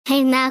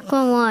Hey,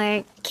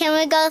 Macklemore, can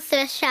we go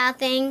thrift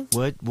shopping?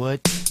 What?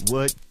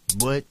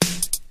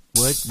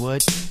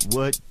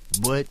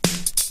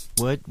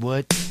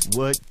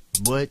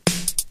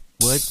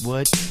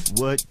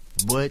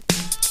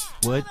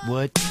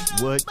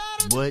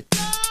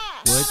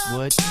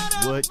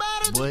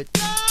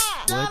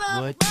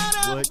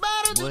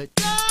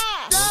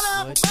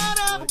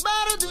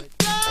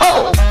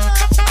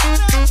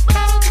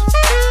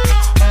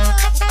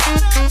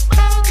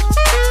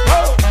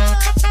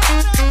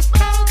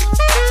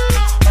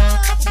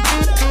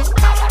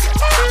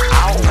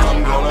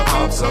 I'm gonna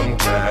pop some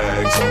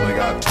tags. Only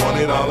got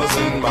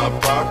 $20 in my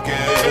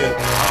pocket.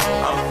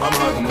 I'm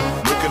hunting,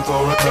 looking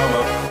for a come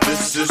up.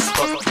 This is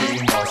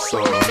fucking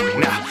awesome.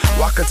 Now,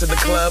 walking to the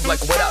club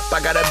like, what up?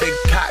 I got a big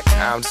cock.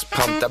 I'm just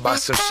pumped. I bought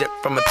some shit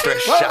from a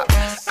thrift shop.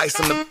 Ice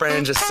on the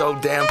fringe is so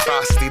damn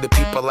frosty. The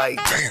people like,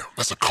 Damn,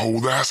 that's a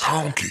cold ass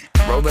honky.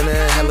 rolling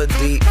in hella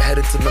deep,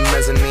 headed to the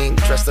mezzanine.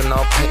 Dressed in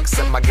all pink,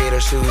 set my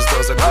gator shoes.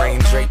 Those are green,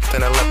 draped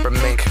in a leopard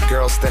mink.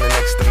 Girl standing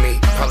next to me.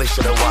 Probably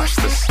should've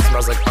washed this.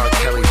 Smells like R.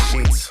 Kelly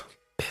sheets.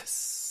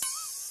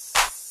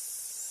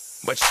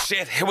 But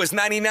shit, it was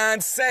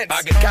 99 cents.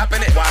 I get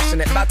copping it, washing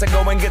it. About to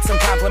go and get some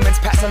compliments.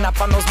 Passing up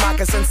on those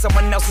moccasins.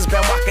 Someone else has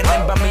been walking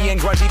in by me and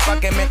grungy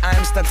fucking man. I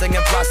am stunting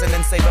and flossing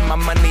and saving my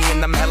money.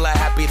 And I'm hella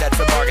happy that's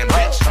a bargain,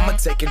 bitch. I'ma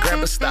take your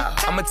grandpa style.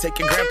 I'ma take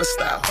your grandpa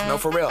style. No,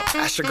 for real.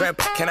 Ask your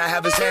grandpa, can I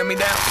have his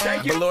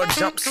hand-me-down? Velour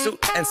jumpsuit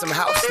and some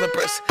house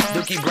slippers.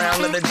 Dookie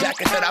brown leather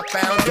jacket that I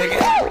found. Dig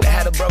it. They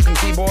had a broken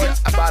keyboard.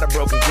 I bought a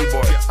broken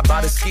keyboard. I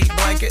bought a ski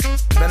blanket.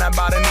 Then I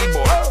bought a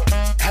kneeboard.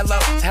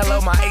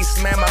 Hello, my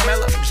ace man, my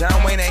mellow.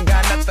 John Wayne ain't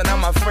got nothing on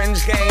my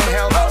fringe game,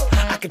 hell no.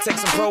 I could take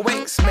some pro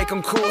wings, make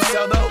them cool,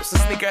 sell those. The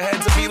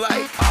sneakerheads will be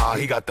like,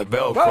 he got the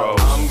Velcro.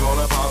 I'm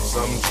gonna pop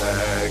some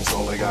tags.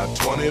 Only got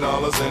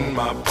 $20 in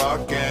my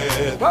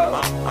pocket.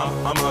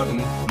 I'm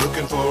hunting,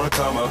 looking for a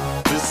come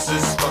up. This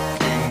is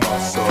fucking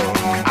awesome.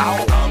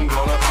 I'm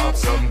gonna pop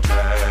some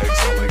tags.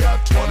 Only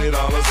got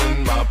 $20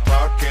 in my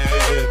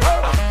pocket.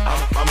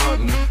 I'm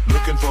hunting,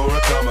 looking for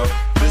a come up.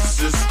 This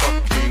is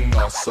fucking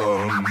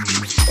awesome.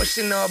 What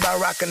she know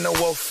about rocking the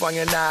wolf on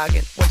your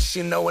noggin? What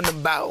she knowin'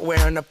 about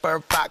wearing a fur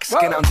fox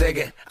skin? I'm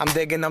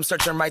digging, I'm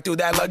searching right through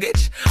that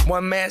luggage.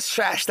 One man's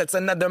trash, that's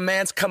another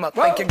man's come up.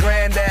 Thank your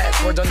granddad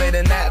for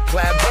donating that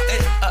plaid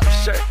button up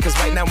shirt. Cause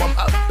right now I'm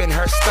up in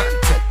her stunt.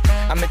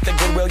 I'm at the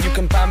Goodwill, you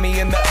can find me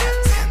in the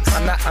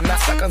I'm not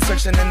stuck on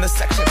searching in the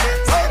section.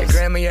 Your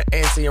grandma, your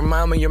auntie, your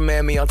mama, your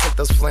mammy. I'll take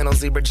those flannel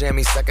zebra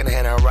jammies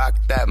secondhand and rock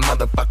that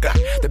motherfucker.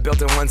 The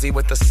built-in onesie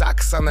with the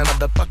socks on that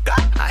motherfucker.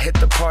 I hit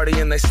the party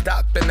and they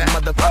stop in that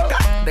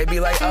motherfucker. They be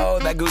like, oh,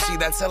 that Gucci,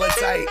 that's hella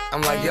tight.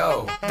 I'm like,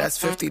 yo, that's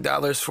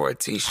 $50 for a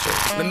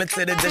t-shirt.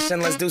 Limited edition,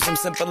 let's do some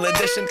simple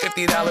edition.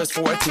 $50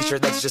 for a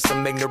t-shirt, that's just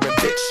some ignorant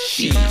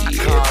bitch. I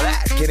call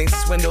that getting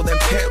swindled and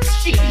pimped.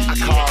 I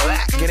call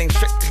that getting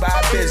tricked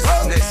by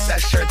business. That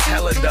shirt's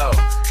hella dope.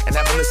 And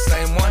having the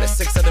same one as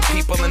 6 other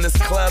people in this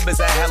club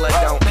is a hella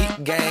don't.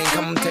 Peep gang,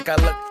 come take a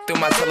look through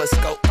my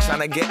telescope.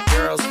 Tryna get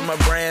girls from a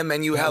brand,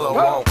 man, you hella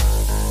won't.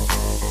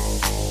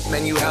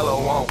 Man, you hella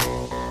won't.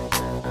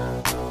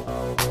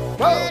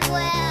 Goodwill.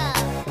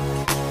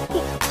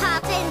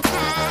 Poppin'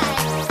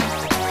 tags.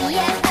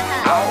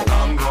 Yeah.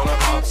 I'm gonna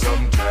pop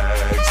some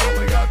tags.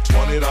 Only got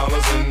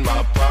 $20 in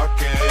my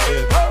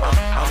pocket.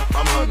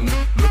 I'm hunting,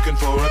 looking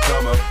for a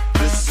come up.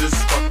 This is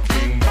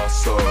fucking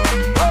awesome.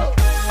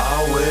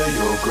 I'll wear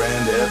your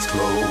granddad's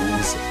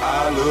clothes.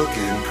 I look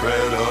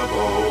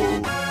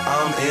incredible.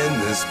 I'm in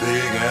this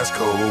big ass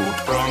coat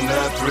from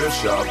that thrift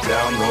shop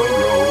down the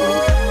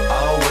road.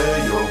 I'll wear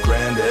your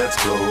granddad's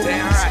clothes.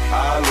 Damn right.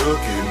 I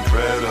look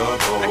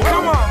incredible. Hey,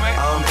 come on, man.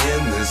 I'm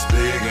in this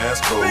big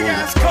ass coat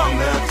from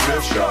that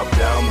thrift shop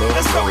down the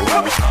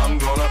road. I'm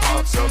gonna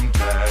pop some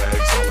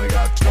tags. Only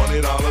got $20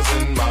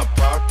 in my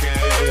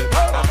pocket.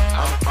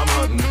 I'm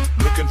hunting,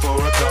 looking for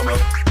a come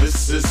up.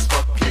 This is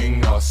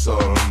fucking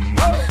awesome.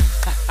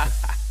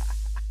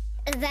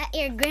 Is that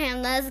your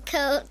grandma's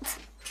coat?